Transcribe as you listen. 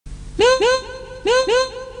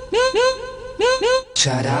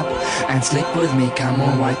Shut up and sleep with me, come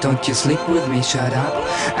on, why don't you sleep with me? Shut up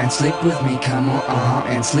and sleep with me, come on,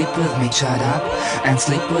 and sleep with me. Shut up and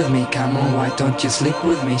sleep with me, come on, why don't you sleep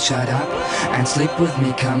with me? Shut up and sleep with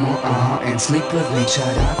me, come on, and sleep with me.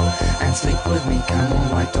 Shut up and sleep with me, come on,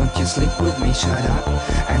 why don't you sleep with me? Shut up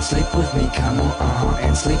and sleep with me, come on,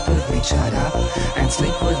 and sleep with me. Shut up and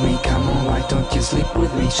sleep with me, come on, why don't you sleep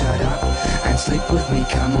with me? Shut up and sleep with me,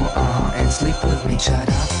 come on, and sleep with me. Shut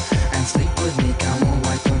up and sleep with me, come on,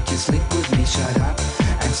 why don't you sleep with me? Shut up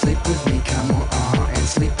and sleep with me, come on, and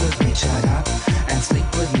sleep with me. Shut up and sleep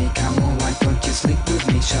with me, come on, why don't you sleep with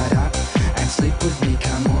me? Shut up and sleep with me,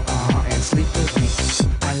 come on, and sleep with me.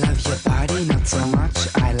 I love your body, not so much,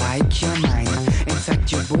 I like your mind. In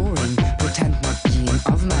fact, you're boring, pretend not being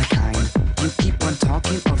of my kind. You keep on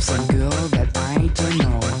talking of some girl that I don't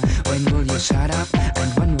know. When will you shut up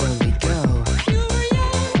and when will we go?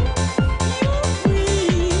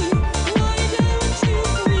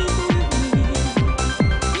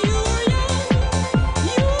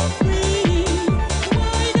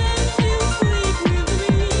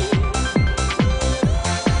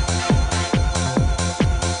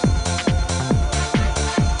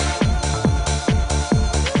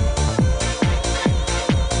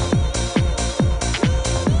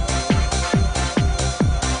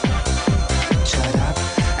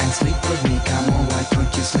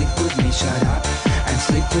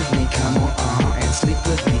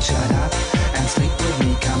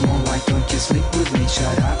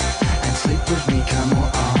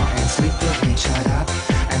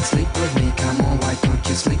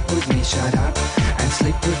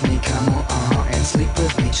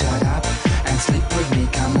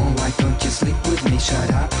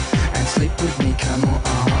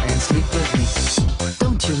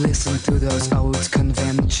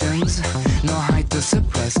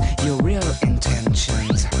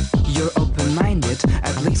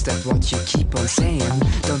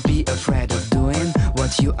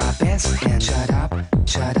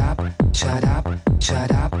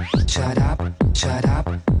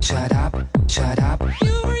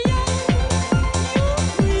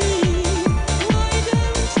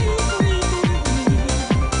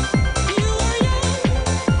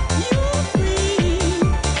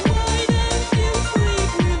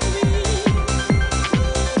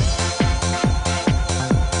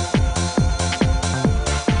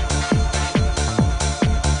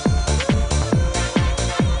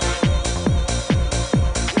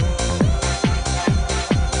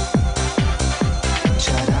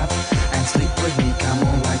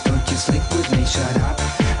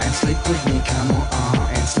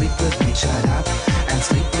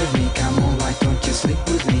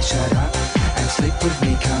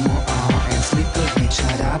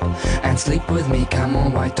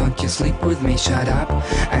 Shut up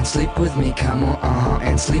and sleep with me, come on,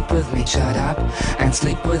 and sleep with me. Shut up and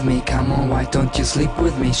sleep with me, come on, why don't you sleep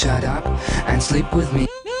with me? Shut up and sleep with me.